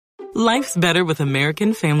Life's better with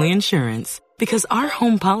American Family Insurance because our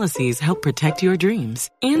home policies help protect your dreams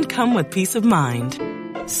and come with peace of mind.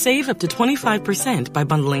 Save up to 25% by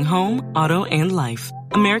bundling home, auto, and life.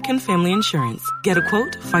 American Family Insurance. Get a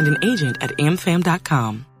quote, find an agent at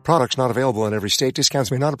amfam.com. Products not available in every state. Discounts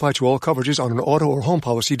may not apply to all coverages on an auto or home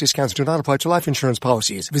policy. Discounts do not apply to life insurance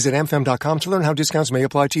policies. Visit amfam.com to learn how discounts may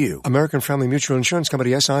apply to you. American Family Mutual Insurance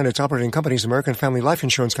Company, SI, and its operating companies, American Family Life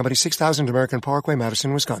Insurance Company, 6000 American Parkway,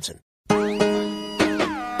 Madison, Wisconsin.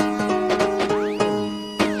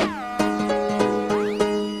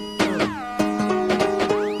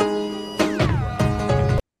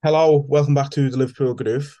 Hello, welcome back to the Liverpool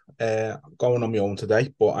Groove. I'm going on my own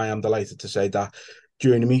today, but I am delighted to say that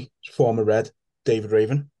joining me is former Red, David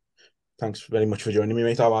Raven. Thanks very much for joining me,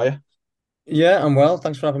 mate. How are you? Yeah, I'm well.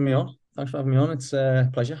 Thanks for having me on. It's a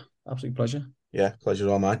pleasure. Absolute pleasure. Yeah, pleasure's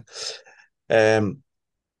all mine. So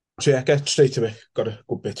yeah, get straight to it. Got a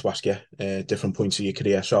good bit to ask you, different points of your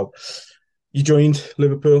career. So you joined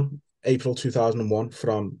Liverpool April 2001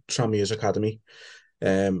 from Tranmere's Academy.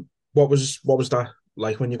 What was that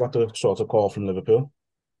like when you got the sort of call from Liverpool?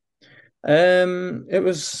 It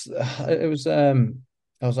was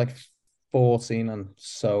I was like 14, and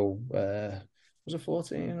so was it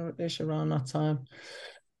 14-ish around that time?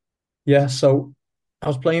 Yeah, so I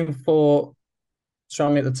was playing for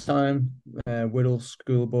Tranmere at the time, Whittle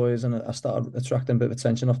schoolboys, and I started attracting a bit of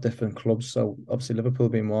attention off different clubs. So obviously Liverpool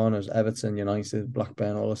being one, as Everton, United,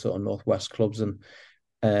 Blackburn, all the sort of Northwest clubs. And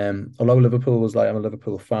although Liverpool was like, I'm a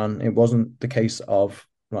Liverpool fan, it wasn't the case of,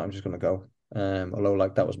 right, I'm just going to go. Although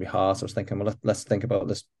like that was my heart, I was thinking, well, let's think about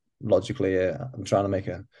this logically. I'm trying to make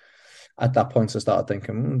at that point I started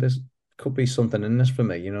thinking, there's could be something in this for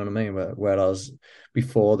me, you know what I mean? Whereas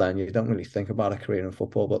before then, you don't really think about a career in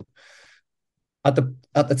football. But at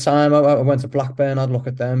the time, I went to Blackburn. I'd look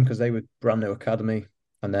at them because they were brand new academy.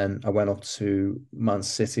 And then I went up to Man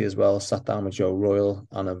City as well, sat down with Joe Royle,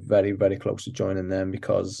 and I'm very, very close to joining them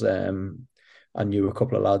because I knew a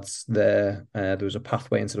couple of lads there. There was a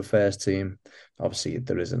pathway into the first team. Obviously,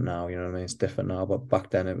 there isn't now, you know what I mean? It's different now, but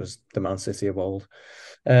back then it was the Man City of old.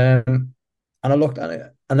 And I looked at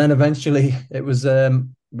it, and then eventually it was,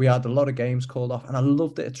 we had a lot of games called off, and I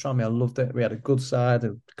loved it at Tranmere. I loved it. We had a good side,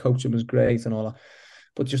 the coaching was great and all that,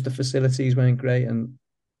 but just the facilities weren't great, and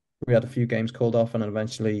we had a few games called off, and then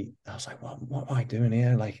eventually I was like, what am I doing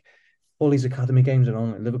here? Like, all these academy games are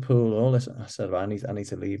on, like Liverpool, all this. And I said, well, I need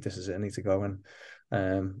to leave. This is it. I need to go. And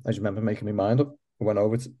I just remember making my mind up. I went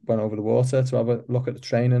over the water to have a look at the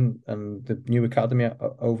training and the new academy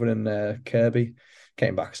over in Kirby.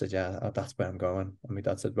 Came back, said, yeah, that's where I'm going. And my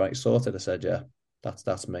dad said, right, sorted. I said, yeah,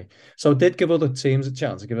 that's me. So I did give other teams a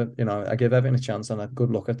chance. I give everything a chance and a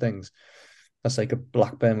good look at things. I say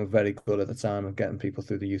Blackburn were very good at the time of getting people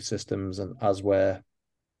through the youth systems, and as were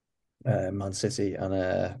Man City and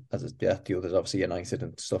the others, obviously United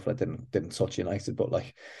and stuff. I didn't touch United, but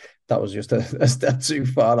like that was just a step too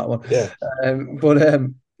far, that one. Yeah.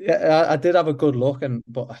 Yeah, I did have a good look,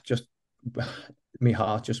 but I just my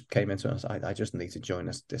heart just came into it. I just need to join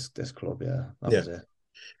this club. Yeah, that was it.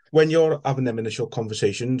 When you're having them initial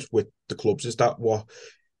conversations with the clubs, is that what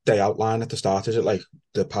they outline at the start? Is it like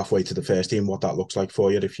the pathway to the first team, what that looks like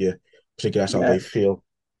for you if you figure out how they feel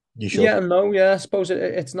you should? Yeah, no, yeah, I suppose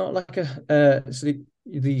it's not like so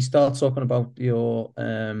you start talking about your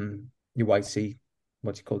YT,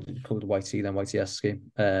 what you call the YT, then YTS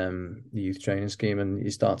scheme, the youth training scheme, and you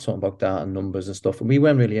start talking about that and numbers and stuff. And we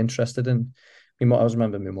weren't really interested in. I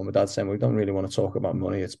remember my mum and dad saying, we don't really want to talk about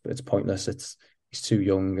money. It's pointless. He's too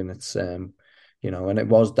young, and it's and it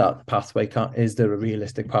was that pathway. Is there a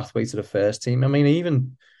realistic pathway to the first team? I mean,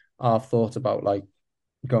 even I've thought about like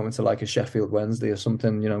going to like a Sheffield Wednesday or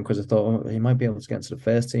something, because I thought he might be able to get into the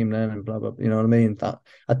first team then and blah blah. You know what I mean? That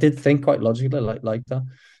I did think quite logically like that,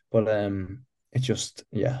 but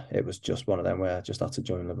it was just one of them where I just had to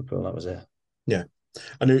join Liverpool. That was it. Yeah,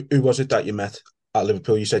 and who was it that you met at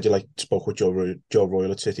Liverpool? You said you spoke with Joe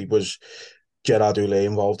Royle at City. Was Gerard Houllier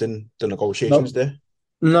involved in the negotiations there?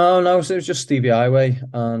 No. So it was just Stevie Highway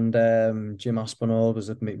and Jim Aspinall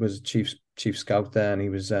was chief scout there, and he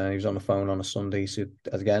was on the phone on a Sunday. So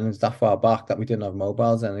again, it's that far back that we didn't have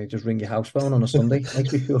mobiles, and they just ring your house phone on a Sunday.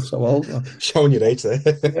 Makes me feel so old. Showing your age there.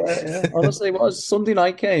 Yeah. Honestly, it was Sunday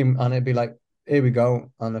night came, and it'd be like, here we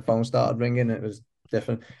go, and the phone started ringing. It was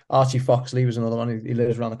different. Archie Foxley was another one. He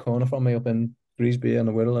lives around the corner from me up in Greasby on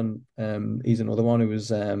the Whittle, and he's another one who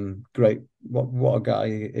was great. What a guy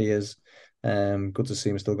he is. Good to see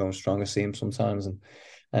him still going strong. I see him sometimes,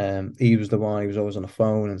 and he was the one. He was always on the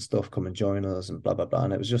phone and stuff. Come and join us and blah blah blah.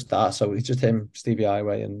 And it was just that. So it's just him, Stevie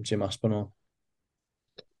Highway, and Jim Aspinall.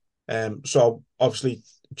 So obviously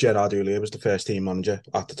Gerard Houllier was the first team manager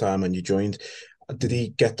at the time when you joined. Did he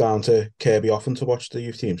get down to Kirby often to watch the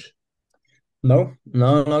youth teams? No,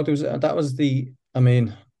 no, no. That was the. I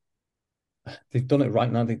mean, they've done it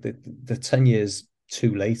right now. The 10 years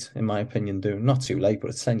too late, in my opinion. Doing not too late, but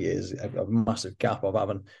it's 10 years a massive gap of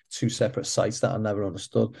having two separate sites that I never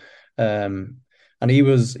understood. And he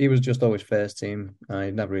was just always first team.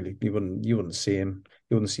 I never really you wouldn't see him.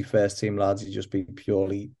 You wouldn't see first team lads. He'd just be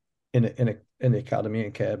purely in the academy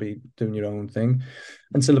in Kirby doing your own thing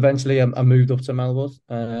until eventually I moved up to Melwood.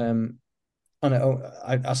 And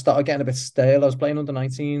I started getting a bit stale. I was playing under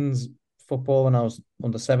 19s football when I was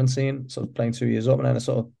under 17, so I was playing 2 years up, and then I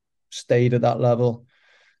sort of stayed at that level.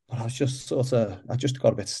 But I was just I just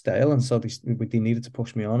got a bit stale, and so they needed to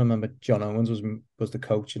push me on. I remember John Owens was the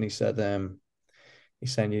coach, and he said,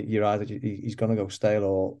 he's saying you're either he's going to go stale,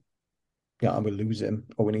 or yeah, and we lose him,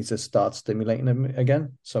 or we need to start stimulating him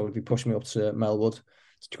again. So they pushed me up to Melwood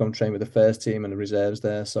to come train with the first team and the reserves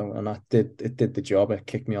there. So, and it did the job. It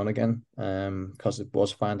kicked me on again, because it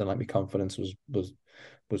was finding like my confidence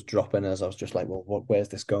was dropping as I was just like, well, where's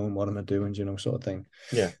this going? What am I doing? You know, sort of thing.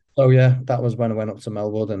 Yeah. So yeah, that was when I went up to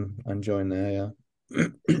Melwood and joined there. Yeah.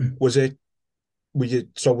 Was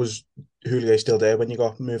Houllier still there when you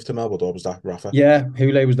got moved to Melbourne, or was that Rafa? Yeah,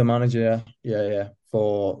 Houllier was the manager. Yeah.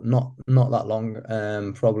 For not that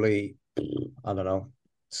long. Probably, I don't know,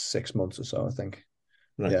 6 months or so, I think.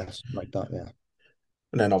 Right. Yeah, like that. Yeah.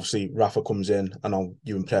 And then obviously Rafa comes in. I know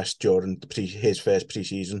you impressed during his first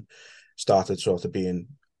pre-season, started sort of being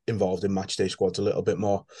involved in match day squads a little bit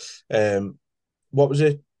more. What was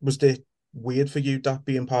it? Was it weird for you that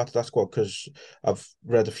being part of that squad? Because I've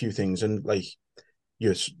read a few things, and like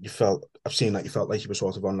you felt, I've seen that you felt like you were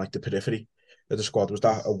sort of on like the periphery of the squad. Was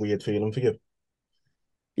that a weird feeling for you?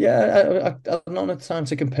 Yeah, I've not had time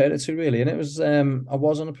to compare it to really, and it was I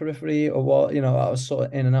was on the periphery, or what, you know, I was sort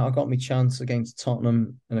of in and out. I got my chance against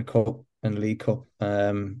Tottenham in a cup and League Cup.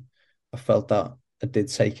 I felt that I did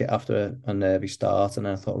take it after a nervy start, and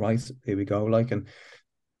I thought, right, here we go. Like, and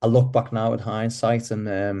I look back now with hindsight,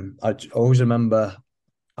 and I always remember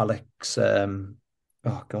Alex.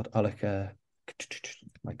 Oh God, Alec.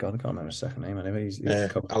 My God, I can't remember his second name. Anyway, he's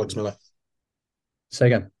Alex Miller. Say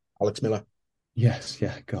again. Alex Miller. Yes,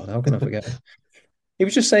 yeah. God, how can I forget? He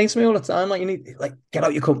was just saying to me all the time, like, you need, like, get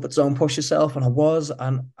out your comfort zone, push yourself. And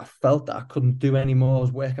I felt that I couldn't do any more. I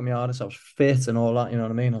was working my hardest. I was fit and all that. You know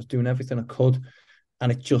what I mean? I was doing everything I could,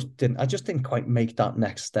 and I just didn't quite make that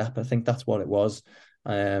next step. I think that's what it was.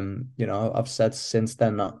 You know, I've said since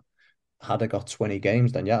then that had I got 20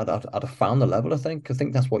 games, then yeah, I'd have found the level. I think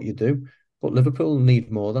that's what you do. But Liverpool need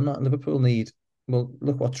more than that. Liverpool need, well,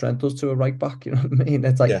 look what Trent does to a right back. You know what I mean?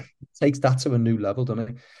 It's like, it takes that to a new level, doesn't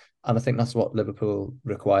it? And I think that's what Liverpool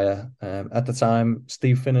require. At the time,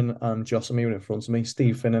 Steve Finnan and Jossamy were in front of me.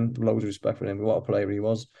 Steve Finnan, loads of respect for him, what a player he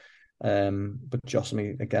was. But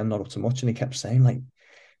Jossamy, again, not up to much. And he kept saying, like,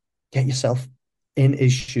 get yourself in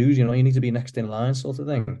his shoes. You know, you need to be next in line, sort of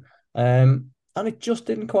thing. And it just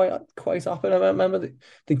didn't quite happen. I remember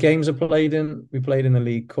the games I played in. We played in the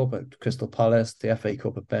League Cup at Crystal Palace, the FA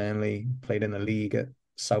Cup at Burnley, played in the league at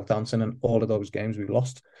Southampton, and all of those games we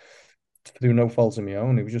lost through no fault of my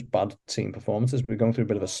own. It was just bad team performances. We were going through a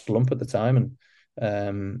bit of a slump at the time,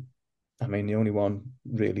 and I mean, the only one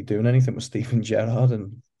really doing anything was Steven Gerrard,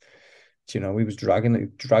 and you know, he was dragging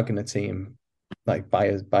the team like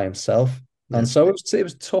by himself, and so it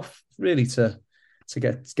was tough really to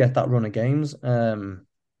get that run of games.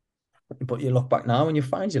 But you look back now and you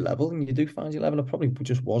find your level, and you do find your level. I probably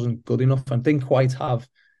just wasn't good enough and didn't quite have.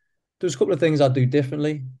 There's a couple of things I do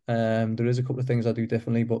differently. There is a couple of things I do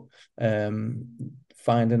differently, but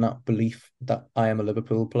finding that belief that I am a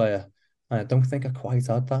Liverpool player, I don't think I quite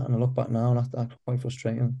had that. And I look back now, and that's quite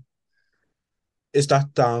frustrating. Is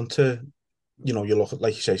that down to, you know, you look at,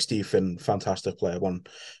 like you say, Steve Finn, fantastic player,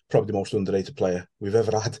 probably the most underrated player we've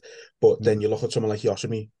ever had. But then you look at someone like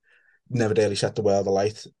Yosemite, never really set the world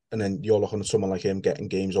alight, and then you're looking at someone like him getting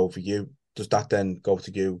games over you. Does that then go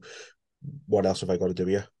to you, what else have I got to do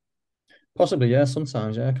here? Possibly, yeah.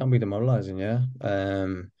 Sometimes, yeah, it can be demoralising, yeah.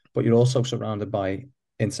 But you're also surrounded by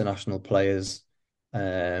international players.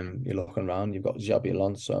 You're looking around, you've got Xabi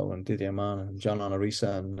Alonso and Didier Mann and John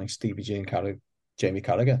Arisa and like Stevie G and Jamie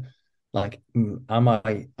Carragher. Like, am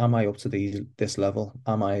I up to this level?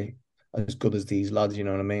 Am I as good as these lads? You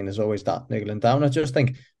know what I mean? There's always that niggling down. I just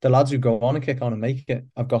think the lads who go on and kick on and make it,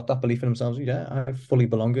 I've got that belief in themselves. Yeah, I fully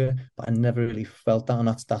belong here, but I never really felt that, and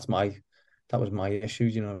that was my issue.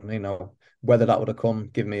 You know what I mean? Now, whether that would have come,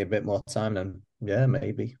 give me a bit more time, then yeah,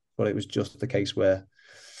 maybe. But it was just the case where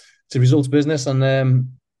it's a results business, and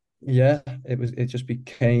yeah, it just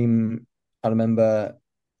became. I remember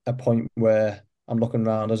a point where I'm looking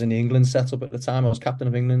around. I was in the England setup at the time. I was captain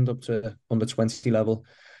of England up to under 20 level,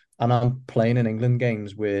 and I'm playing in England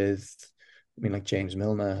games with, I mean, like James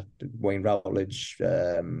Milner, Wayne Routledge,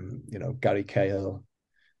 Gary Cahill,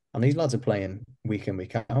 and these lads are playing week in,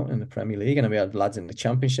 week out in the Premier League. And we had lads in the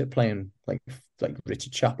Championship playing like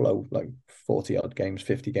Richard Chaplow, like 40 odd games,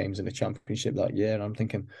 50 games in the Championship that year. And I'm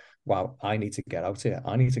thinking, wow, I need to get out here.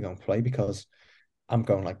 I need to go and play because I'm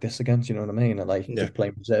going like this again. Do you know what I mean? And like Yeah. just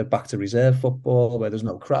playing back to reserve football where there's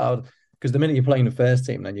no crowd. Because the minute you're playing the first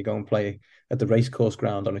team, then you go and play at the racecourse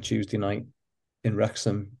ground on a Tuesday night in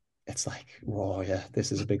Wrexham. It's like, whoa, yeah,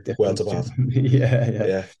 this is a big Worlds difference. apart. Yeah.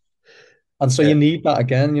 Yeah. And so Yeah. you need that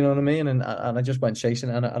again, you know what I mean? And I just went chasing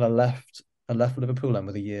it, and I left Liverpool then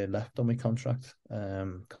with a year left on my contract,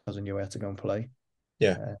 because I knew I had to go and play.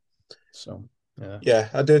 Yeah. So yeah. Yeah,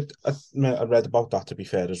 I did. I read about that, to be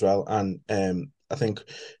fair, as well. And I think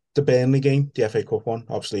the Burnley game, the FA Cup one,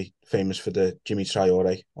 obviously famous for the Jimmy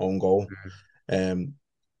Traore own goal. And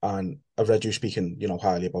I've read you speaking,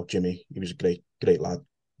 highly about Jimmy. He was a great lad,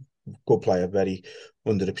 good player, very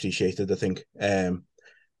underappreciated, I think.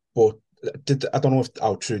 But I don't know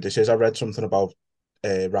how true this is. I read something about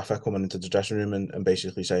Rafa coming into the dressing room and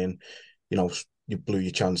basically saying, you blew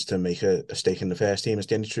your chance to make a stake in the first team. Is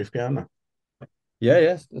there any truth behind that?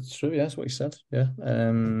 Yeah, that's true. Yeah, that's what he said. Yeah.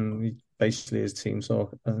 Basically his team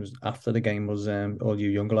talk after the game was all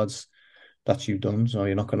you younger lads, that's you done. So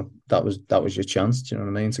you're not gonna that was your chance, do you know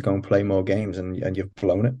what I mean? To go and play more games and you've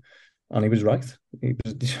blown it. And he was right.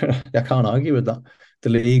 I can't argue with that. The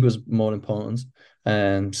league was more important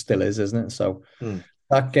and still is, isn't it? So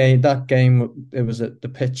that game, it was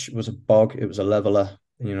the pitch was a bog, it was a leveler,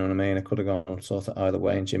 you know what I mean? It could have gone sort of either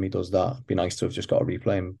way, and Jimmy does that. It'd be nice to have just got a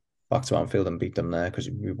replay and back to Anfield and beat them there, because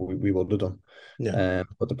we would have done. Yeah.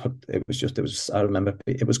 But I remember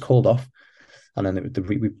it was called off, and then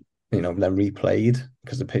then replayed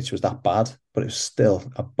because the pitch was that bad, but it was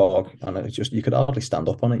still a bog, and it just, you could hardly stand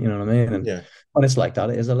up on it, you know what I mean? And Yeah. when it's like that,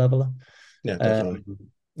 it is a leveler. Yeah, definitely.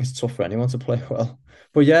 It's tough for anyone to play well,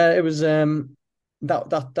 but yeah, it was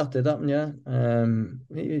that did happen. Yeah,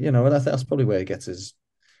 that's probably where he gets his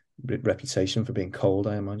reputation for being cold,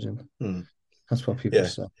 I imagine. That's what people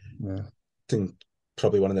say. Yeah. I think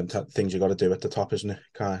probably one of them things you got to do at the top, isn't it?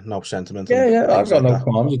 Kind of no sentiment. Yeah. I've got like no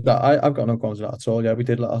qualms with that. I've got no qualms with that at all. Yeah, we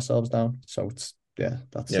did let ourselves down, so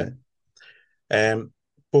that's it.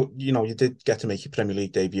 But you did get to make your Premier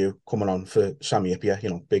League debut coming on for Sami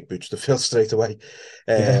Hyypiä, big boots to fill straight away.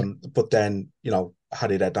 But then,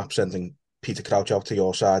 Harry Redknapp sending Peter Crouch out to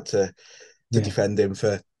your side to defend him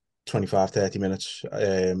for 25-30 minutes.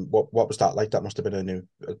 What was that like? That must have been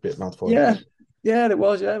a bit mad for you. Yeah, it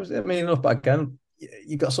was. Yeah, it was. I mean, look back again,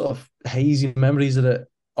 you got sort of hazy memories of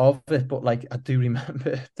it, but like I do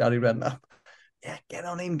remember Harry Redknapp. Yeah, get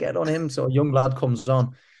on him. So a young lad comes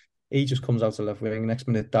on. He just comes out to left wing. Next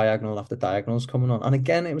minute, diagonal after diagonal's coming on. And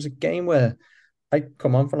again, it was a game where I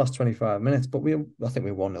come on for the last 25 minutes, but I think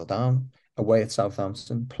we 1-0 down away at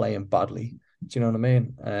Southampton, playing badly. Do you know what I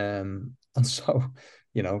mean? And so,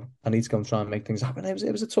 I need to go and try and make things happen.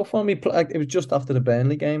 It was a tough one. It was just after the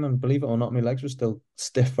Burnley game, and believe it or not, my legs were still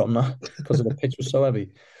stiff from that because the pitch was so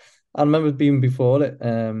heavy. I remember being before it,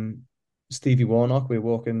 Stevie Warnock, we were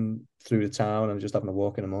walking through the town and just having a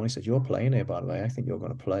walk in the morning. He said, "You're playing here, by the way. I think you're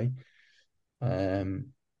going to play."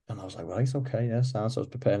 And I was like, "Right, okay, yes." Yeah. So I was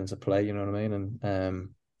preparing to play, you know what I mean? And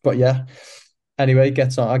but yeah. Anyway, I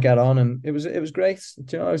get on, and it was great.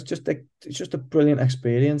 Do you know, it's just a brilliant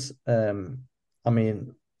experience. I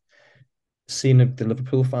mean, seeing the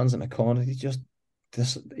Liverpool fans in the corner,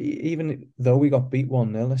 even though we got beat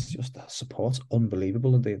 1-0, it's just that support's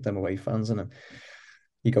unbelievable. Them away fans, and then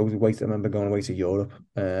you go away. I remember going away to Europe.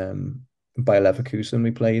 By Leverkusen,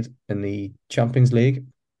 we played in the Champions League,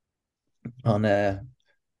 and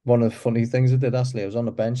one of the funny things I did, actually, I was on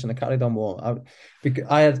the bench and I carried on warm.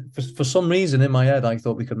 I had for some reason in my head I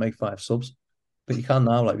thought we could make 5 subs, but you can't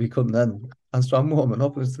now. Like we couldn't then. And so I'm warming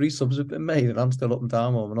up. There's 3 subs have been made, and I'm still up and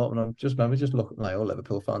down warming up. And I just remember just looking like all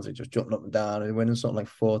Liverpool fans are just jumping up and down and winning something like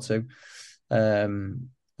 4-2, and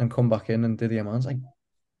come back in, and Didier Man's like,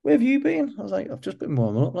 "Where have you been?" I was like, "I've just been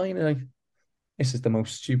warming up." Like, this is the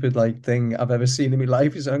most stupid thing I've ever seen in my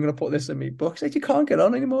life. He said, "I'm going to put this in my book." He said, "You can't get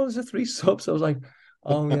on anymore. There's 3 subs." I was like,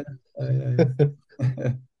 "Oh yeah."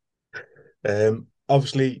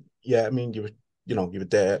 Obviously, yeah. I mean, you were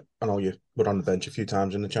there. I know you were on the bench a few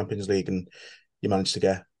times in the Champions League, and you managed to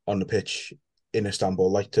get on the pitch in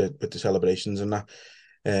Istanbul, with the celebrations and that.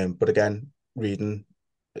 But again, reading,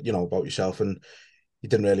 about yourself, and you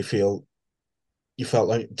didn't really feel. You felt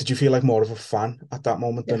like, did you feel like more of a fan at that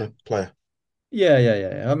moment than a player?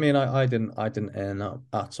 Yeah. I mean, I didn't earn that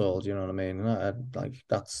at all. Do you know what I mean? Like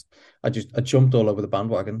I jumped all over the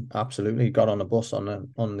bandwagon. Absolutely, got on a bus we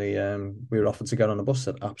were offered to get on a bus.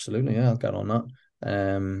 Said absolutely, yeah, I'll get on that.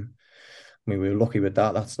 I mean, we were lucky with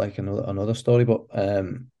that. That's like another story. But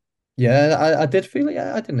yeah, I did feel it.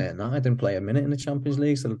 Yeah, I didn't earn that. I didn't play a minute in the Champions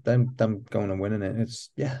League. So them going and winning it,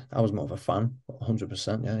 yeah, I was more of a fan,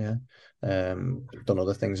 100%. Yeah. Done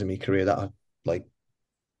other things in my career that I like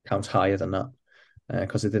counts higher than that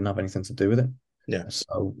because it didn't have anything to do with it. Yeah.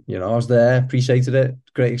 So, I was there, appreciated it,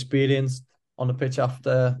 great experience on the pitch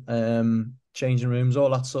after, changing rooms, all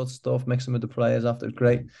that sort of stuff, mixing with the players after,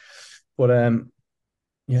 great. But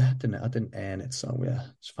yeah, I didn't earn it, so yeah,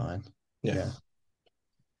 it's fine. Yeah.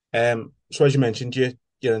 So as you mentioned, you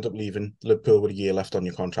end up leaving Liverpool with a year left on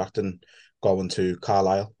your contract and going to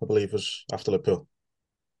Carlisle, I believe, was after Liverpool.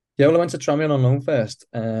 Yeah, well, I went to Tranmere on loan first.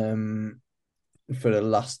 For the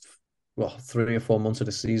last 3 or 4 months of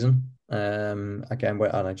the season. Again,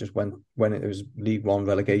 and I just went when it was League One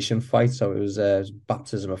relegation fight, so it was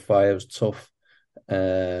baptism of fire. It was tough.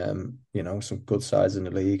 Some good sides in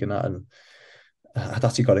the league and that, and I'd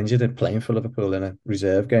actually got injured in playing for Liverpool in a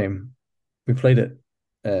reserve game. We played it.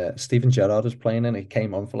 Steven Gerrard was playing and he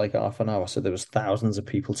came on for like half an hour, so there was thousands of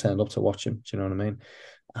people turned up to watch him. Do you know what I mean?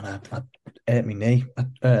 And I hurt my knee,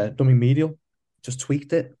 done my medial, just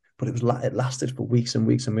tweaked it. But it lasted for weeks and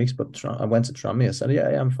weeks and weeks. But I went to Tranmere. I said, yeah,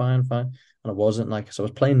 I'm fine. And I wasn't so I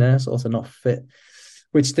was playing there, sort of not fit,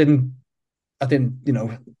 which I didn't,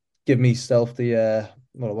 give myself the,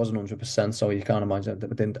 well, it wasn't 100%. So you can't imagine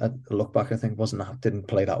that. I look back, I think didn't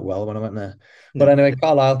play that well when I went there. But anyway,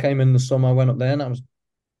 Carlisle came in the summer. I went up there and I was,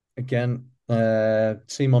 again,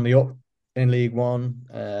 team on the up in League One.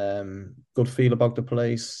 Good feel about the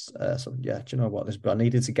place. So yeah, do you know what? I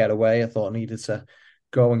needed to get away. I thought I needed to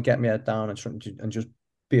go and get my head down and just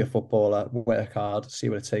be a footballer, work hard, see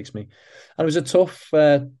what it takes me. And it was a tough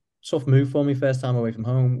move for me. First time away from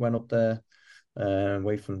home, went up there,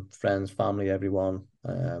 away from friends, family, everyone.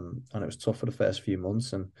 And it was tough for the first few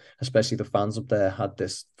months. And especially the fans up there had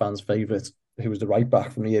this fans' favourite, who was the right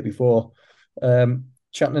back from the year before,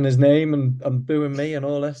 chanting his name and booing me and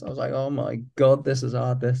all this. I was like, oh my God, this is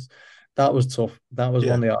hard. That was tough. That was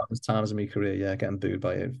one of the hardest times of my career. Yeah, getting booed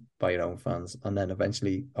by your own fans, and then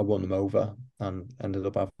eventually I won them over and ended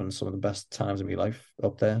up having some of the best times of my life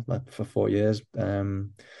up there, like for 4 years.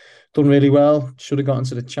 Done really well. Should have gotten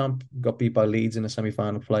to the champ. Got beat by Leeds in the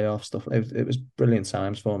semi-final playoff stuff. It was brilliant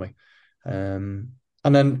times for me. And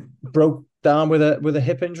then broke down with a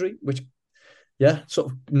hip injury, which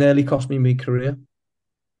sort of nearly cost me my career.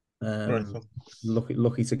 Right.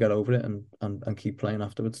 Lucky to get over it and keep playing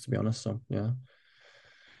afterwards, to be honest. So yeah.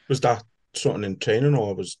 Was that something in training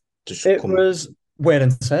or was was wear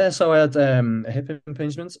and tear? So I had a hip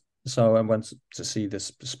impingement. So I went to see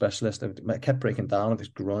this specialist. I kept breaking down with this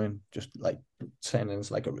groin, just like turning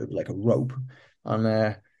into like a rope.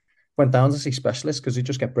 And went down to see specialist because he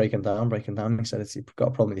just kept breaking down. He said, you've got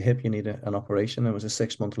a problem with your hip, you need an operation. It was a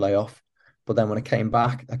 6-month layoff. But then when I came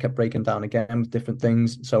back, I kept breaking down again with different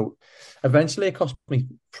things. So eventually it cost me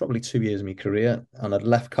probably 2 years of my career. And I'd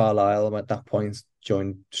left Carlisle at that point,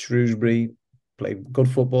 joined Shrewsbury, played good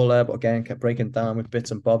football there, but again, kept breaking down with bits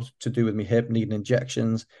and bobs to do with my hip, needing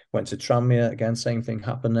injections. Went to Tranmere, again, same thing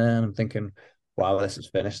happened there. And I'm thinking, wow, this is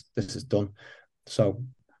finished. This is done. So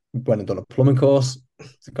went and done a plumbing course.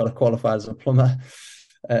 Got qualified as a plumber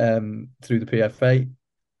through the PFA.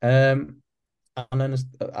 And then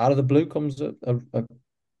out of the blue comes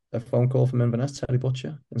a phone call from Inverness, Terry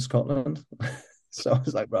Butcher in Scotland. So I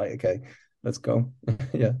was like, right, okay, let's go.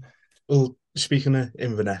 Yeah. Well, speaking of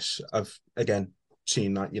Inverness, I've again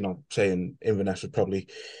seen that, saying Inverness was probably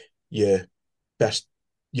your best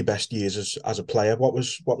years as a player. What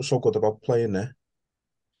was so good about playing there?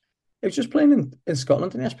 It was just playing in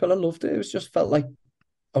Scotland in the SPL. I loved it. It was just felt like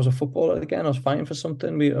I was a footballer again. I was fighting for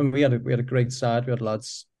something. We had a great side. We had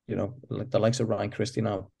lads, like the likes of Ryan Christie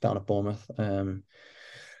now down at Bournemouth, Graham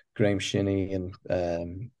Shinney and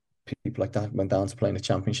people like that went down to play in the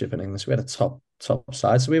Championship in England. So we had a top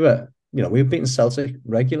side. So we were beating Celtic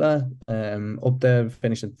regular, up there,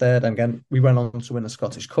 finishing third. And again, we went on to win the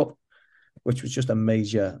Scottish Cup, which was just a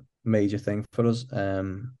major thing for us.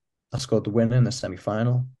 I scored the winner in the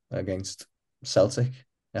semi-final against Celtic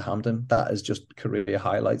at Hampden. That is just career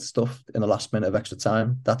highlight stuff in the last minute of extra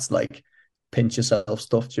time. That's like pinch yourself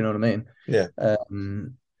stuff. Do you know what I mean? Yeah.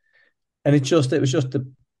 And it was just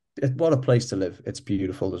what a place to live. It's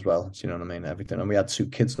beautiful as well. Do you know what I mean? Everything. And we had 2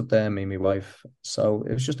 kids up there, me and my wife. So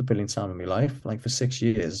it was just a brilliant time in my life. Like for 6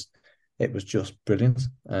 years, it was just brilliant.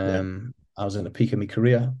 I was in the peak of my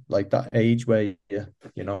career, like that age where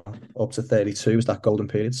you know, up to 32 is that golden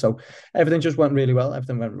period. So everything just went really well.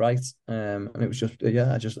 Everything went right. And it was just,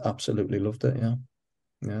 yeah, I just absolutely loved it. Yeah.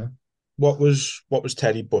 Yeah. What was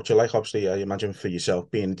Teddy Butcher like? Obviously, I imagine for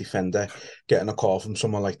yourself being a defender, getting a call from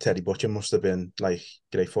someone like Teddy Butcher must have been like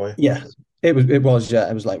great for you. Yeah. Yeah. It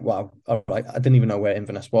was like, wow. All right. I didn't even know where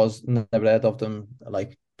Inverness was. Never heard of them.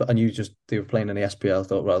 Like, but I knew just they were playing in the SPL. I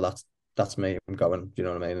thought, well, that's me. I'm going, you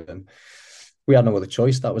know what I mean? And we had no other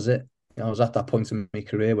choice. That was it. I was at that point in my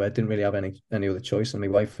career where I didn't really have any other choice. And my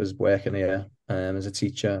wife was working here as a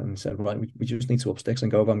teacher and said, right, we just need to up sticks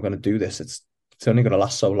and go. If I'm going to do this, it's only going to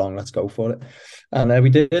last so long. Let's go for it. And we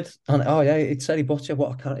did. And oh yeah, it's Eddie Butcher.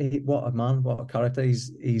 What a man! What a character!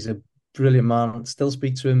 He's a brilliant man. Still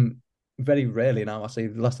speak to him very rarely now. I say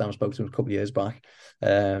the last time I spoke to him was a couple of years back.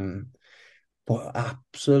 But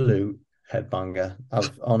absolute headbanger.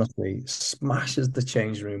 I've honestly smashes the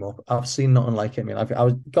change room up. I've seen nothing like it. I mean,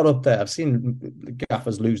 I got up there. I've seen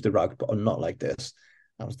gaffers lose the rag, but not like this.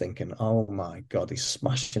 I was thinking, oh my God, he's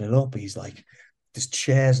smashing it up. He's like, there's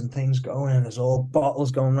chairs and things going, and there's all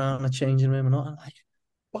bottles going around the changing room, and I'm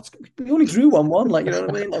like, we only drew 1-1, like, you know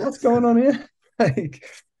what I mean? Like, what's going on here? Like,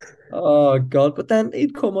 oh God! But then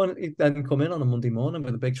he'd then come in on a Monday morning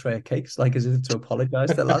with a big tray of cakes, like as if to apologise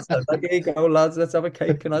to the lads. Like, here you go, lads, let's have a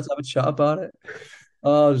cake and let's have a chat about it.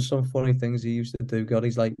 Oh, there's some funny things he used to do. God,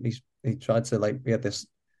 he tried to, like, we had this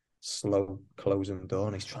slow closing door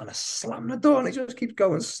and he's trying to slam the door and he just keeps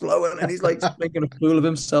going slow and he's like making a fool of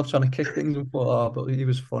himself trying to kick things and but he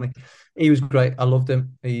was funny. He was great. I loved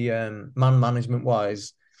him. He man management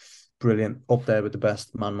wise, brilliant, up there with the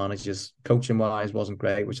best man managers. Coaching wise wasn't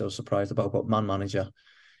great, which I was surprised about, but man manager,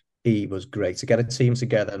 he was great. To get a team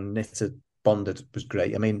together and knitted, bonded was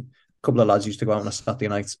great. I mean, a couple of lads used to go out on a Saturday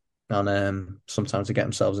night and sometimes to get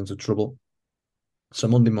themselves into trouble. So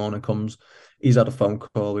Monday morning comes, he's had a phone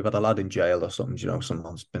call, we've had a lad in jail or something, you know,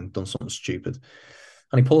 someone's done something stupid.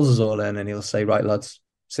 And he pulls us all in and he'll say, right, lads,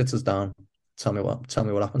 sit us down, tell me what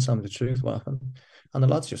happened, tell me the truth, what happened. And the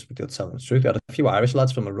lads just began telling the truth. We had a few Irish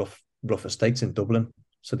lads from a rough estates in Dublin,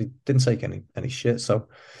 so they didn't take any shit. So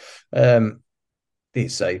they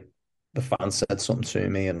say the fan said something to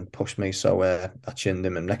me and pushed me, so I chinned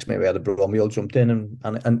him, and next minute we had a brawl, and we all jumped in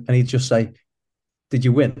and he'd just say, did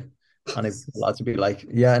you win? And the lads would be like,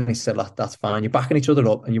 yeah. And he said, that's fine. You're backing each other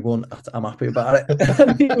up and you won. I'm happy about it.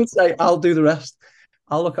 And he would say, I'll do the rest.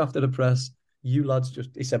 I'll look after the press. You lads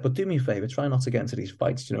he said, but do me a favour, try not to get into these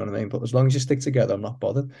fights. Do you know what I mean? But as long as you stick together, I'm not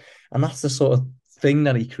bothered. And that's the sort of thing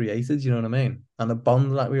that he created. You know what I mean? And the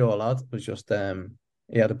bond that we all had was just,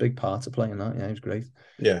 he had a big part to play in that. Yeah, he was great.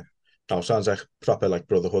 Yeah. No, sounds like proper like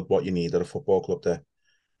brotherhood, what you need at a football club there.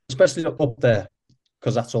 Especially up there,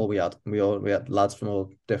 because that's all we had. We had lads from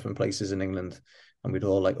all different places in England, and we'd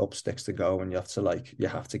all like up sticks to go. And you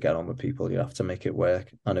have to get on with people. You have to make it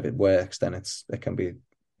work. And if it works, then it can be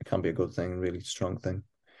a good thing, really strong thing.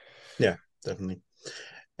 Yeah, definitely.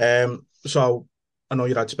 So I know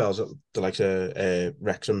you had spells at the likes of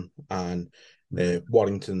Wrexham and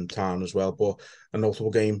Warrington Town as well, but a notable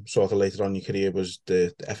game sort of later on in your career was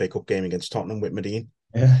the FA Cup game against Tottenham with Medine.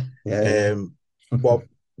 Yeah.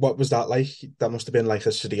 What was that like? That must have been like a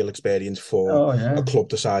surreal experience for a club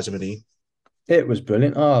the size of Medine. It was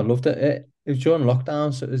brilliant. Oh, I loved it. It was during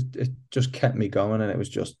lockdown, so it just kept me going, and it was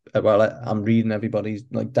just, well, I'm reading everybody's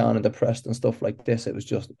like down and depressed and stuff like this. It was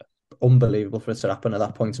just unbelievable for it to happen at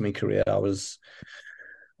that point in my career. I was,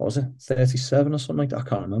 what was it, 37 or something like that? I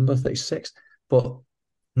can't remember, 36. But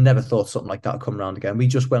never thought something like that would come around again. We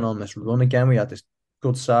just went on this run again. We had this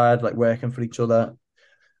good side, like working for each other.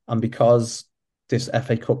 And because this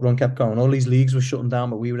FA Cup run kept going, all these leagues were shutting down,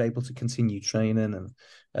 but we were able to continue training. And,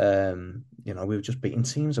 we were just beating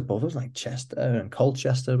teams above us, like Chester and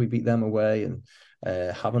Colchester. We beat them away, and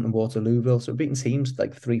Havant and Waterlooville. So we're beating teams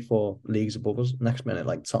like 3-4 leagues above us. Next minute,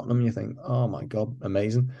 like Tottenham, you think, oh my God,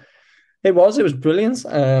 amazing. It was brilliant.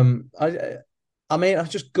 I mean, I was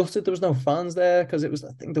just gutted there was no fans there, because it was,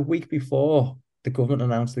 I think, the week before the government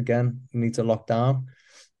announced again we need to lock down.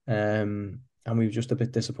 And we were just a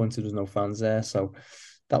bit disappointed there was no fans there. So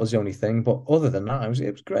that was the only thing. But other than that,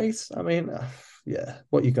 it was great. I mean, yeah,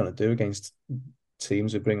 what are you going to do against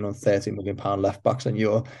teams who are bringing on £30 million left backs and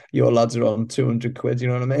your lads are on 200 quid, you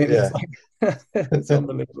know what I mean? Yeah. It's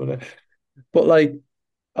unbelievable. But like,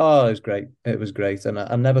 oh, it was great. It was great. And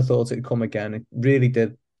I never thought it'd come again. It really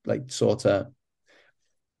did, like, sort of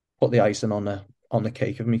put the icing on the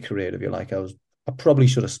cake of my career, if you like. I probably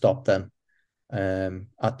should have stopped then.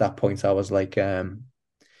 At that point, I was like, you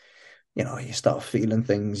start feeling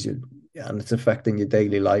things, and it's affecting your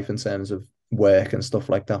daily life in terms of work and stuff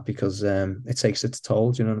like that because it takes its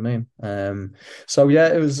toll. Do you know what I mean? So yeah,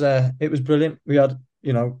 it was brilliant. We had,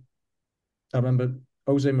 I remember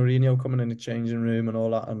Jose Mourinho coming in the changing room and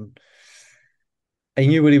all that, and he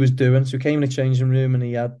knew what he was doing. So he came in the changing room and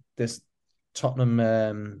he had this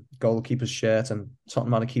Tottenham goalkeeper's shirt, and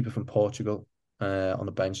Tottenham had a keeper from Portugal on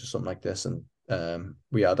the bench or something like this, and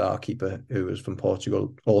we had our keeper who was from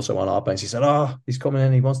Portugal also on our bench. He said, "Oh, he's coming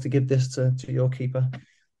in. He wants to give this to your keeper."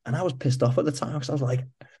 And I was pissed off at the time because I was like,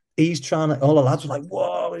 he's trying to, all the lads were like,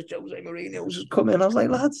 "Whoa, it's Jose Mourinho who's just coming." I was like,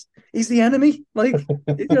 lads, he's the enemy. Like,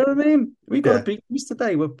 you know what I mean? We've got to beat these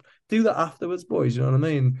today. We'll do that afterwards, boys. You know what I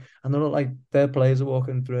mean? And they're not like, their players are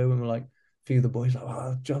walking through and we're like, a few of the boys like,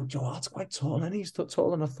 "Oh, Joe Hart's quite tall and he's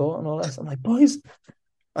taller than I thought," and all this. I'm like, boys,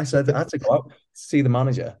 I said, I had to go out to see the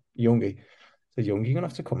manager, Youngie. I said, "Youngie, you're going to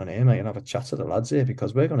have to come in here, mate, and have a chat to the lads here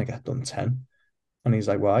because we're going to get done 10. And he's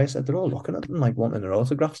like, "Why?" I said, "They're all looking at them, like wanting their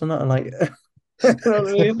autographs and that." And like, you know what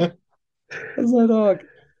I mean? I said, "Oh."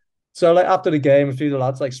 So like after the game, a few of the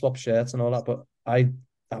lads like swap shirts and all that. But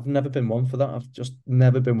I've never been one for that. I've just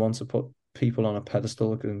never been one to put people on a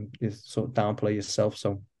pedestal and you sort of downplay yourself.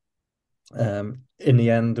 So in the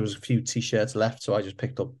end, there was a few t-shirts left, so I just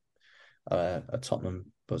picked up a Tottenham,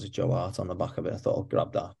 was it Joe Hart on the back of it? I thought I'll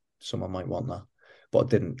grab that. Someone might want that, but I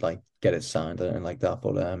didn't like get it signed or anything like that.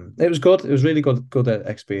 But it was good. It was really good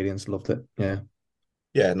experience. Loved it. Yeah.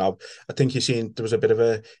 Yeah, no, I think you're seeing there was a bit of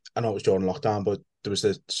I know it was during lockdown, but there was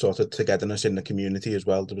the sort of togetherness in the community as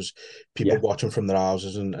well. There was people watching from their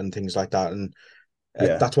houses and things like that. And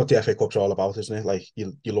that's what the FA Cup's all about, isn't it? Like,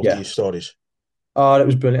 you love these stories. Oh, it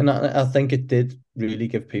was brilliant. I think it did really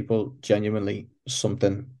give people genuinely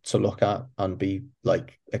something to look at and be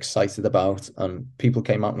like excited about. And people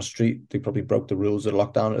came out on the street. They probably broke the rules of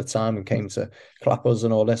lockdown at the time and came to clap us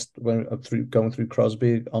and all this when going through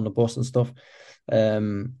Crosby on the bus and stuff.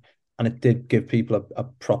 And it did give people a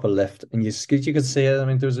proper lift. And you could see it. I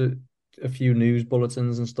mean, there was a few news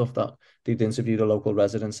bulletins and stuff that they'd interviewed the local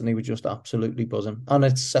residents and they were just absolutely buzzing. And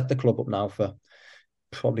it's set the club up now for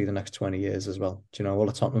probably the next 20 years as well. Do you know, all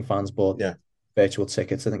the Tottenham fans bought virtual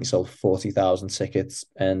tickets. I think he sold 40,000 tickets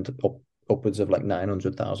and upwards of like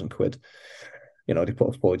 900,000 quid. You know, they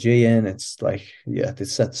put a 4G in. It's like, they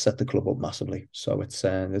set the club up massively. So it's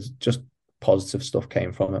there's just positive stuff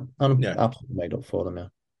came from it. And absolutely made up for them,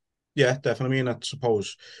 Yeah, definitely. I mean, I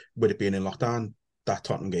suppose with it being in lockdown, that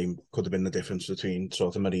Tottenham game could have been the difference between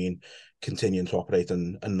sort of Marine continuing to operate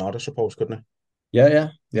and not, I suppose, couldn't it? Yeah.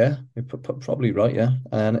 You're probably right. Yeah,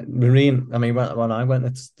 and Marine. I mean, when I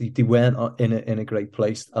went, they weren't in a great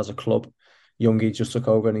place as a club. Youngie just took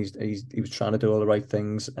over, and he was trying to do all the right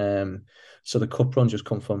things. So the cup run just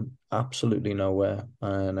come from absolutely nowhere.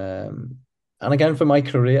 And again for my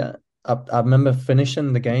career, I remember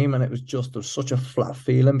finishing the game, and it was such a flat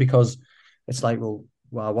feeling because it's like, well,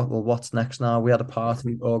 wow, what's next now? We had a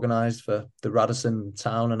party organised for the Radisson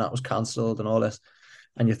town, and that was cancelled, and all this,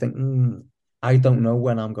 and you think, I don't know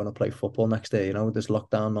when I'm going to play football next year. You know, this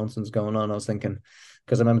lockdown nonsense going on. I was thinking,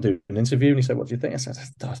 because I remember doing an interview and he said, "What do you think?" I said,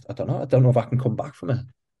 I don't know. I don't know if I can come back from a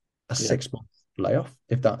 6-month layoff,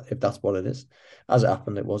 if that's what it is. As it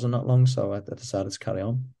happened, it wasn't that long. So I decided to carry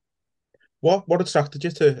on. What attracted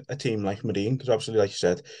you to a team like Marine? Because obviously, like you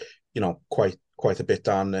said, you know, quite a bit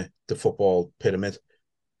down the football pyramid.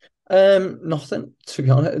 Nothing, to be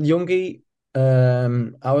honest. Youngie,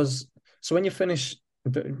 so when you finish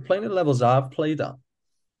playing at the levels I've played at,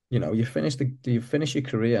 you know, you finish your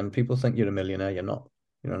career and people think you're a millionaire. You're not.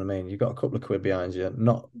 You know what I mean? You've got a couple of quid behind you,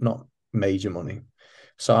 not major money.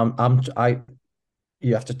 So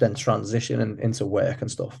you have to then transition into work and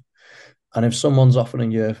stuff. And if someone's offering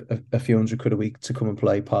you a few hundred quid a week to come and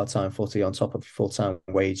play part-time footy on top of full-time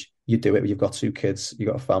wage, you do it. You've got 2 kids, you've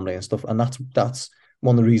got a family and stuff. And that's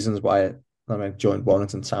one of the reasons why I joined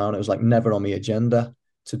Warrington Town. It was like never on the agenda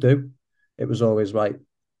to do. It was always right.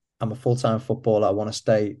 I'm a full-time footballer. I want to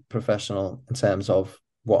stay professional in terms of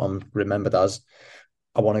what I'm remembered as.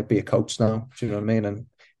 I want to be a coach now. Do you know what I mean? And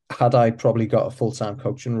had I probably got a full-time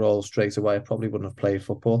coaching role straight away, I probably wouldn't have played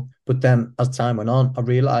football. But then as time went on, I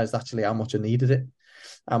realised actually how much I needed it,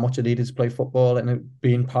 how much I needed to play football. And it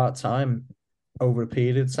being part-time over a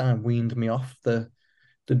period of time weaned me off the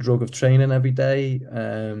drug of training every day,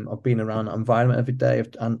 of being around that environment every day,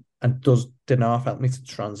 and did not help me to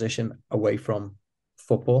transition away from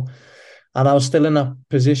football. And I was still in that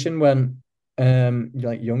position when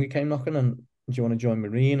like Youngie came knocking and, "Do you want to join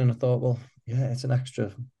Marine?" And I thought, well, yeah, it's an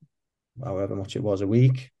extra however much it was a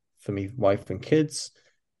week for me, wife and kids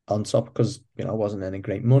on top, because, you know, it wasn't any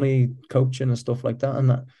great money coaching and stuff like that. And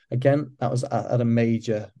that, again, that was at a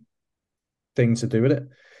major thing to do with it.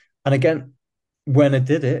 And again, when I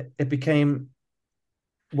did it, it became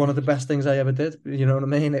one of the best things I ever did. You know what I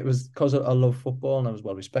mean? It was because I love football and I was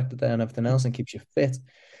well respected there and everything else and keeps you fit.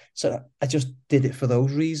 So I just did it for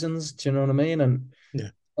those reasons. Do you know what I mean? Yeah.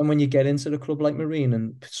 And when you get into the club like Marine,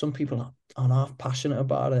 and some people aren't half passionate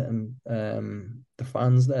about it, and the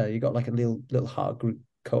fans there, you got like a little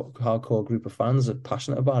hardcore group of fans that are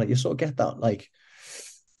passionate about it. You sort of get that, like,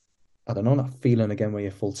 I don't know, that feeling again where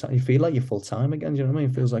you're full time. You feel like you're full time again. Do you know what I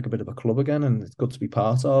mean? It feels like a bit of a club again, and it's good to be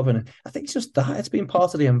part of. And I think it's just that it's been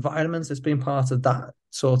part of the environment. It's been part of that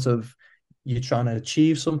sort of, you're trying to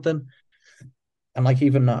achieve something. And like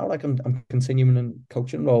even now, like I'm continuing in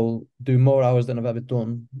coaching role, do more hours than I've ever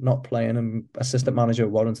done, not playing. I'm assistant manager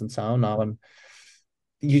at Warrington Town now. And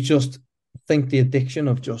you just think the addiction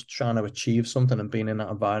of just trying to achieve something and being in that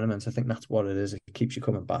environment, I think that's what it is. It keeps you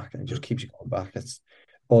coming back, and it just keeps you coming back. It's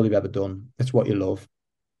all you've ever done. It's what you love.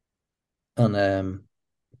 And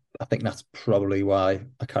I think that's probably why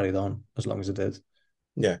I carried on as long as I did.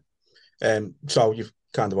 Yeah. So you've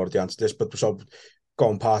kind of already answered this, but so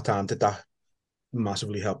going part-time, did that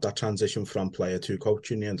massively help that transition from player to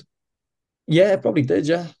coach in the end? Yeah, it probably did.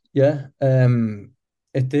 Yeah. Yeah.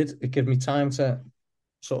 It did. It gave me time to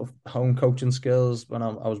sort of hone coaching skills when I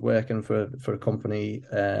was working for a company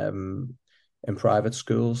in private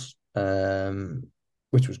schools,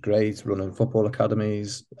 which was great, running football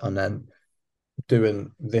academies, and then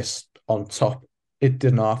doing this on top. It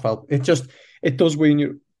didn't half help. It does wean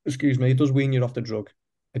you. Excuse me. It does wean you off the drug.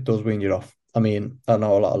 It does wean you off. I mean, I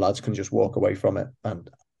know a lot of lads can just walk away from it, and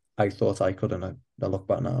I thought I could, and I look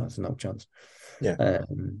back now, there's no chance. Yeah.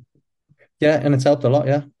 Yeah, and it's helped a lot.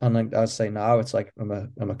 Yeah, and I'd say now it's like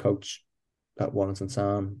I'm a coach at Warrington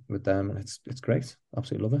Town with them, and it's great.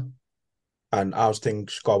 Absolutely love it. And how's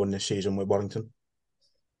things going this season with Warrington?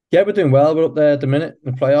 Yeah, we're doing well. We're up there at the minute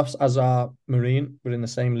in the playoffs, as our Marine. We're in the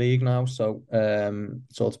same league now, so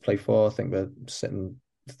it's all to play for. I think we're sitting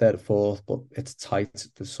third or fourth, but it's tight.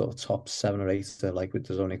 The sort of top 7 or 8.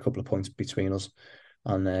 There's only a couple of points between us,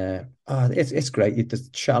 and it's great.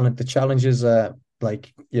 The challenges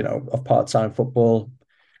like, you know, of part-time football,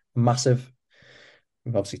 massive.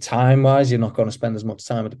 Obviously, time-wise, you're not going to spend as much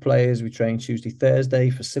time with the players. We train Tuesday,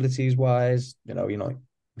 Thursday. Facilities-wise, you know,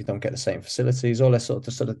 we don't get the same facilities. All that sort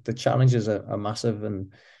of the challenges are massive,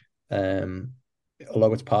 and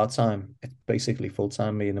although it's part-time, it's basically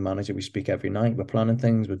full-time. Me and the manager, we speak every night. We're planning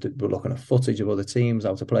things. We're looking at footage of other teams,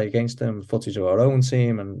 how to play against them, footage of our own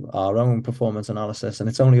team and our own performance analysis. And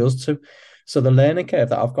it's only us two. So the learning curve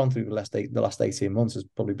that I've gone through the last 18 months has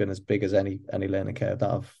probably been as big as any learning curve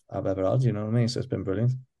that I've ever had. You know what I mean? So it's been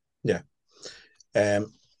brilliant. Yeah.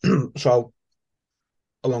 So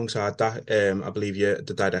alongside that, I believe you're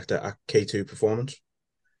the director at K2 Performance.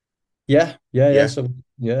 Yeah. So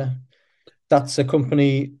yeah, that's a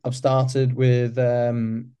company I've started with.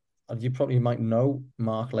 You probably might know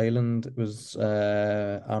Mark Leyland was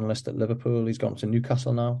analyst at Liverpool. He's gone to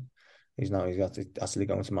Newcastle now. He's actually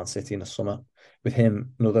going to Man City in the summer with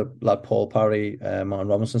him, another lad, Paul Parry, Martin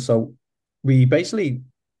Robinson. So we basically,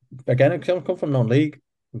 again, it come from non-league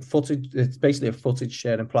footage. It's basically a footage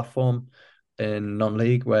sharing platform in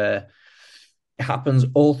non-league where it happens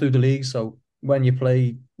all through the league. So when you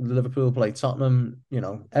play Liverpool, play Tottenham, you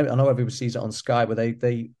know, I know everybody sees it on Sky, but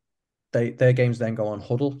their games then go on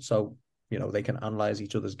Huddle, so you know they can analyze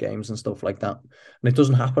each other's games and stuff like that. And it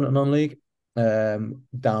doesn't happen at non-league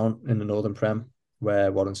down in the Northern Prem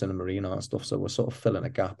where Warrington and Marine are and stuff. So we're sort of filling a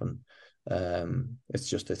gap, and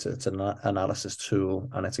it's an analysis tool,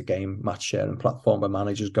 and it's a game match sharing platform where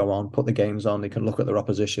managers go on, put the games on, they can look at their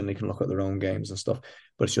opposition, they can look at their own games and stuff.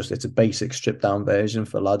 But it's a basic stripped down version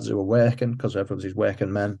for lads who are working, because everybody's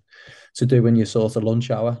working men, to do in your sort of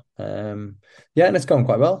lunch hour. And it's going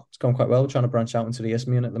quite well. We're trying to branch out into the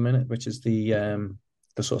Isthmian at the minute, which is the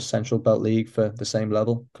sort of Central Belt League for the same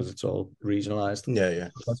level, because it's all regionalised. Yeah.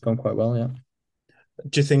 That's going quite well. Yeah.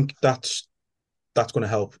 Do you think that's going to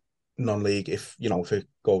help non-league if it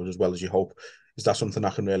goes as well as you hope? Is that something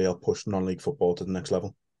that can really help push non-league football to the next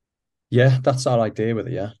level? Yeah, that's our idea with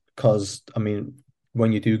it. Yeah, because I mean,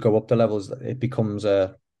 when you do go up the levels, it becomes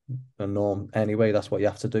a norm anyway. That's what you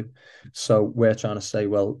have to do. So we're trying to say,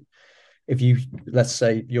 well, let's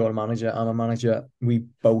say you're a manager, I'm a manager, we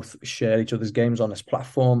both share each other's games on this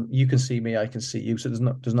platform. You can see me, I can see you. So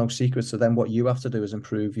there's no secret. So then what you have to do is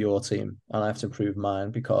improve your team, and I have to improve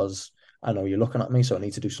mine, because I know you're looking at me, so I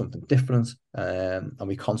need to do something different. And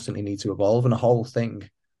we constantly need to evolve, and the whole thing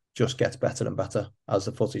just gets better and better as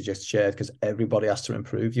the footage gets shared, because everybody has to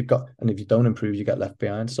improve. And if you don't improve, you get left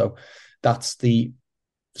behind. So that's the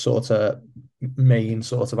sort of main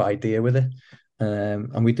sort of idea with it.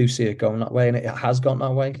 And we do see it going that way, and it has gone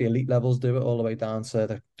that way. The elite levels do it all the way down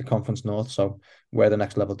to the Conference North, so we're the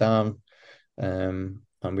next level down, and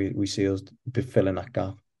we see us be filling that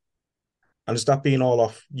gap. And has that been all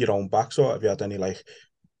off your own back, or have you had any like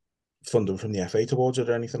funding from the FA towards it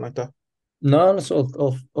or anything like that? No, it's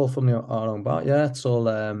all from our own back. Yeah, it's all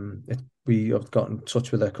we have got in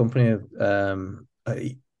touch with a company,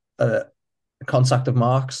 a contact of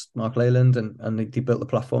Mark Leyland, and they built the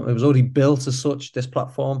platform. It was already built as such, this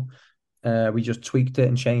platform. We just tweaked it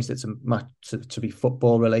and changed it to be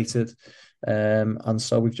football related. And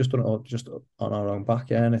so we've just done it all just on our own back,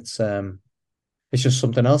 yeah. And it's just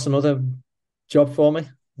something else, another job for me.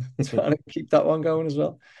 Trying to keep that one going as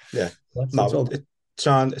well. Yeah. No, it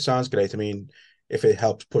sounds great. I mean, if it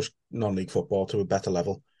helps push non-league football to a better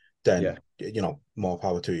level, then more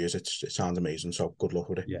power to you. It sounds amazing. So good luck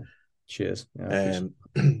with it. Yeah. Cheers. Yeah,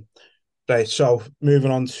 right. So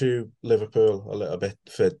moving on to Liverpool a little bit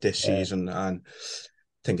for this season, and I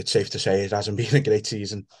think it's safe to say it hasn't been a great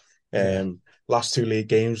season. Last two league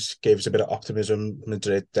games gave us a bit of optimism.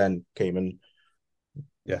 Madrid then came and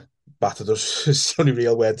battered us. It's the only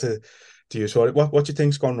real word to use for it. What do you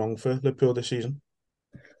think's gone wrong for Liverpool this season?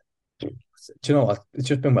 Do you know what? It's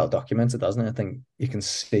just been well documented, hasn't it? I think you can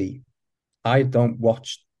see. I don't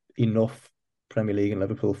watch enough Premier League and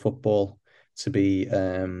Liverpool football to be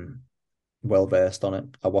well versed on it.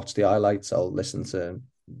 I watch the highlights. I'll listen to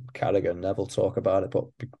Carragher and Neville talk about it, but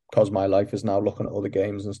because my life is now looking at other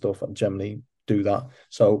games and stuff, I generally do that.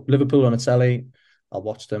 So Liverpool on a telly, I'll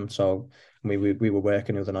watch them. So we were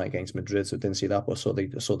working the other night against Madrid, so didn't see that, but saw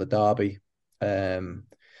the derby.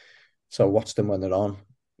 So I watched them when they're on.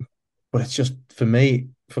 But it's just, for me,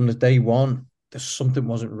 from the day one, there's something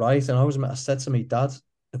wasn't right. And I said to my dad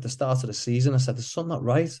at the start of the season, I said, there's something not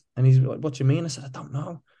right. And he's like, what do you mean? I said, I don't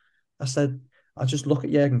know. I said, I just look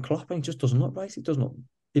at Jurgen Klopp and he just doesn't look right.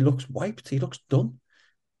 He looks wiped. He looks done.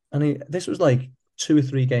 And this was like 2 or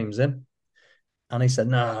 3 games in. And he said,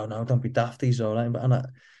 no, don't be daft. He's all right. And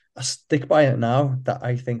I stick by it now that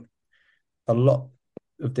I think a lot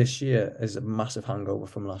of this year is a massive hangover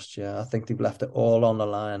from last year. I think they've left it all on the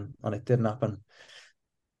line and it didn't happen.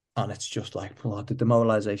 And it's just like, the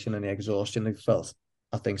demoralisation and the exhaustion they felt,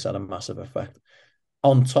 I think, has had a massive effect.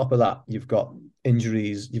 On top of that, you've got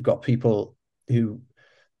injuries, you've got people who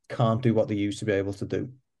can't do what they used to be able to do.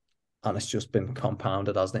 And it's just been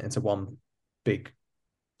compounded, hasn't it, into one big,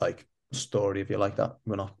 story, if you like that.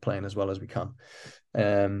 We're not playing as well as we can.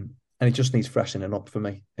 And it just needs freshening up for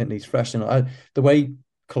me. It needs freshening up. The way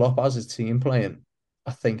Klopp has his team playing,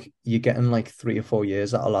 I think you're getting 3 or 4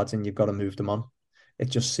 years out of lads and you've got to move them on. It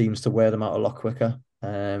just seems to wear them out a lot quicker.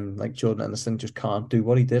 Like Jordan Henderson just can't do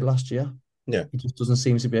what he did last year. Yeah. He just doesn't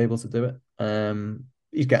seem to be able to do it.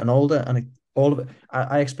 He's getting older and all of it,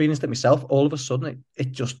 I experienced it myself. All of a sudden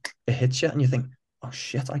it hits you and you think, oh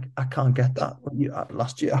shit, I can't get that.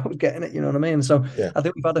 Last year I was getting it, you know what I mean? So I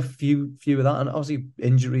think we've had a few of that, and obviously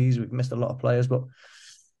injuries, we've missed a lot of players, but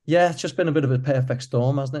it's just been a bit of a perfect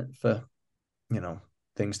storm, hasn't it, for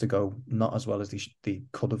things to go not as well as they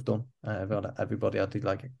could have done. Everybody had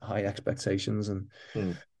the high expectations, and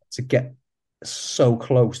to get so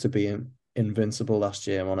close to being invincible last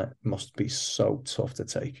year on it must be so tough to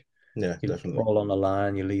take. Yeah, definitely. All on the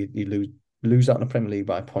line, you lose out in the Premier League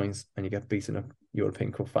by points, and you get beaten a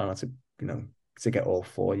European Cup final to get all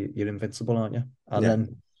 4. You're invincible, aren't you? And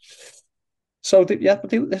then, so but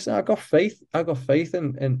listen, I got faith. I got faith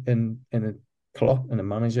in a Klopp and the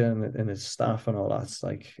manager and his staff and all that.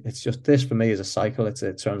 It's just, this for me is a cycle. It's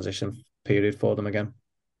a transition period for them again.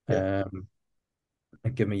 Give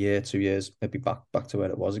them a year, 2 years, they'll be back to where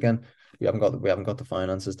it was again. We haven't got the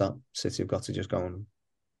finances that City have got to just go and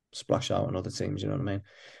splash out on other teams, you know what I mean?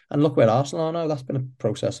 And look where Arsenal are now. That's been a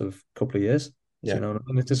process of a couple of years. Yeah. You know what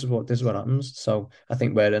I mean? This is what happens. So I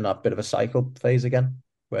think we're in that bit of a cycle phase again,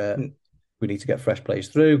 where we need to get fresh players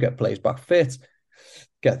through, get players back fit,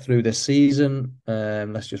 get through this season.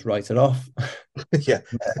 Let's just write it off.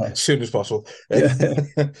 As soon as possible.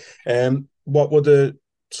 What would a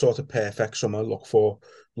sort of perfect summer look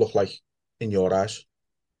like in your eyes?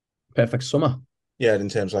 Perfect summer? Yeah, in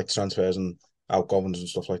terms of transfers and outgoings and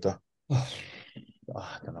stuff like that.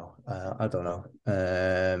 I don't know.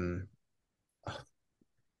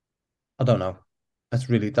 I don't know. That's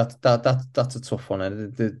really that's a tough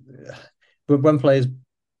one. But when players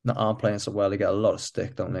aren't playing so well, they get a lot of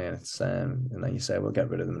stick, don't they? And it's and then you say we'll get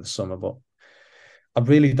rid of them in the summer, but I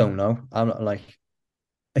really don't know. I'm not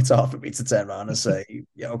it's hard for me to turn around and say,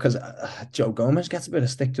 because Joe Gomez gets a bit of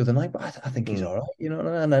stick the other night, but I think he's all right, you know what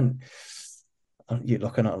I mean? And then you're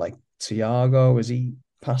looking at Thiago, is he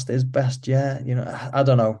past his best yet? I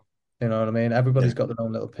don't know. You know what I mean? Everybody's got their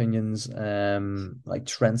own little opinions. Like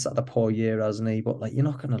Trent's had a poor year, hasn't he? But like, you're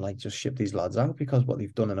not gonna like just ship these lads out because what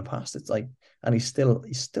they've done in the past. It's like, and he's still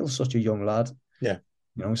such a young lad. Yeah,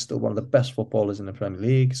 you know, he's still one of the best footballers in the Premier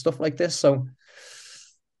League. Stuff like this. So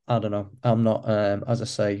I don't know. I'm not, as I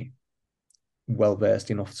say, well versed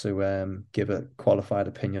enough to give a qualified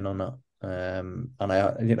opinion on that. And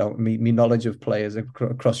I, you know, me knowledge of players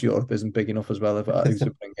across Europe isn't big enough as well if I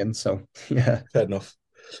to bring in. So yeah, fair enough.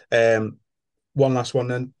 One last one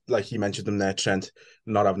then, like you mentioned them there, Trent,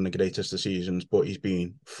 not having the greatest of seasons, but he's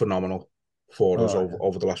been phenomenal for us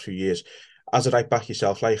over the last few years. As a right back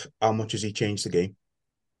yourself, like how much has he changed the game?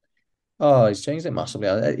 Oh, he's changed it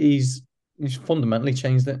massively. He's fundamentally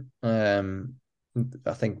changed it.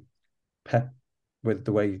 I think Pep, with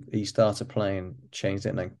the way he started playing, changed it.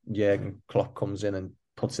 And then Jurgen Klopp comes in and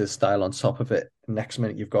puts his style on top of it. Next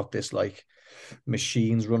minute, you've got this like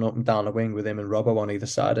machines run up and down the wing with him and Robbo on either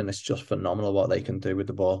side, and it's just phenomenal what they can do with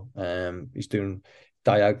the ball. He's doing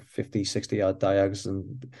 50, 60-yard diags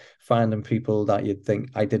and finding people that you'd think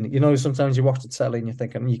I didn't. You know, sometimes you watch the telly and you're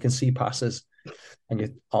thinking you can see passes, and you're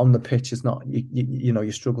on the pitch. It's not you know,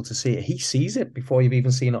 you struggle to see it. He sees it before you've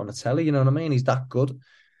even seen it on the telly. You know what I mean? He's that good.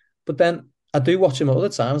 But then I do watch him at other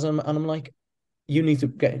times, and I'm like, you need to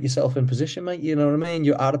get yourself in position, mate. You know what I mean?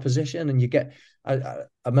 You're out of position, and you get. I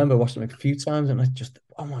remember watching him a few times, and I just,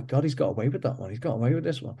 oh my God, he's got away with that one. He's got away with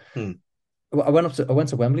this one. I went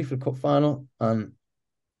to Wembley for the cup final, and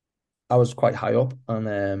I was quite high up,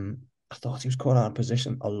 and I thought he was caught out of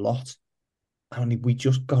position a lot, and we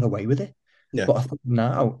just got away with it. Yeah. But I think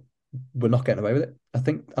now we're not getting away with it. I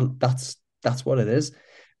think that's what it is,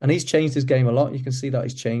 and he's changed his game a lot. You can see that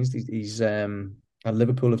he's changed. He's and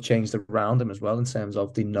Liverpool have changed around him as well in terms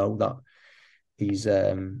of they know that he's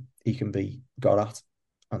he can be got at,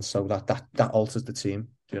 and so that alters the team.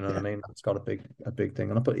 Do you know what I mean? It's got a big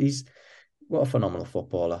thing on it. But he's what a phenomenal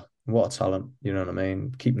footballer. What a talent. You know what I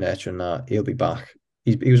mean? Keep nurturing that. He'll be back.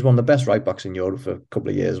 He was one of the best right backs in Europe for a couple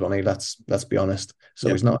of years, wasn't he? Let's be honest. So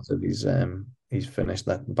he's not as if he's finished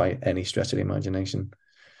that by any stretch of the imagination.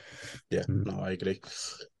 Yeah, no, I agree.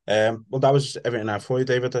 Well, that was everything I have for you,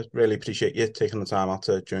 David. I really appreciate you taking the time out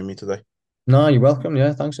to join me today. No, you're welcome.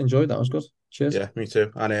 Yeah, thanks. Enjoyed that. Was good. Cheers. Yeah, me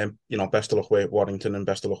too. And you know, best of luck with Warrington and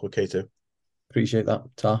best of luck with K2. Appreciate that.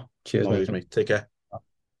 Ta. Cheers, mate. Take care.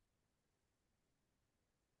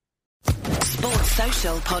 Sports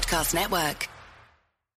Social Podcast Network.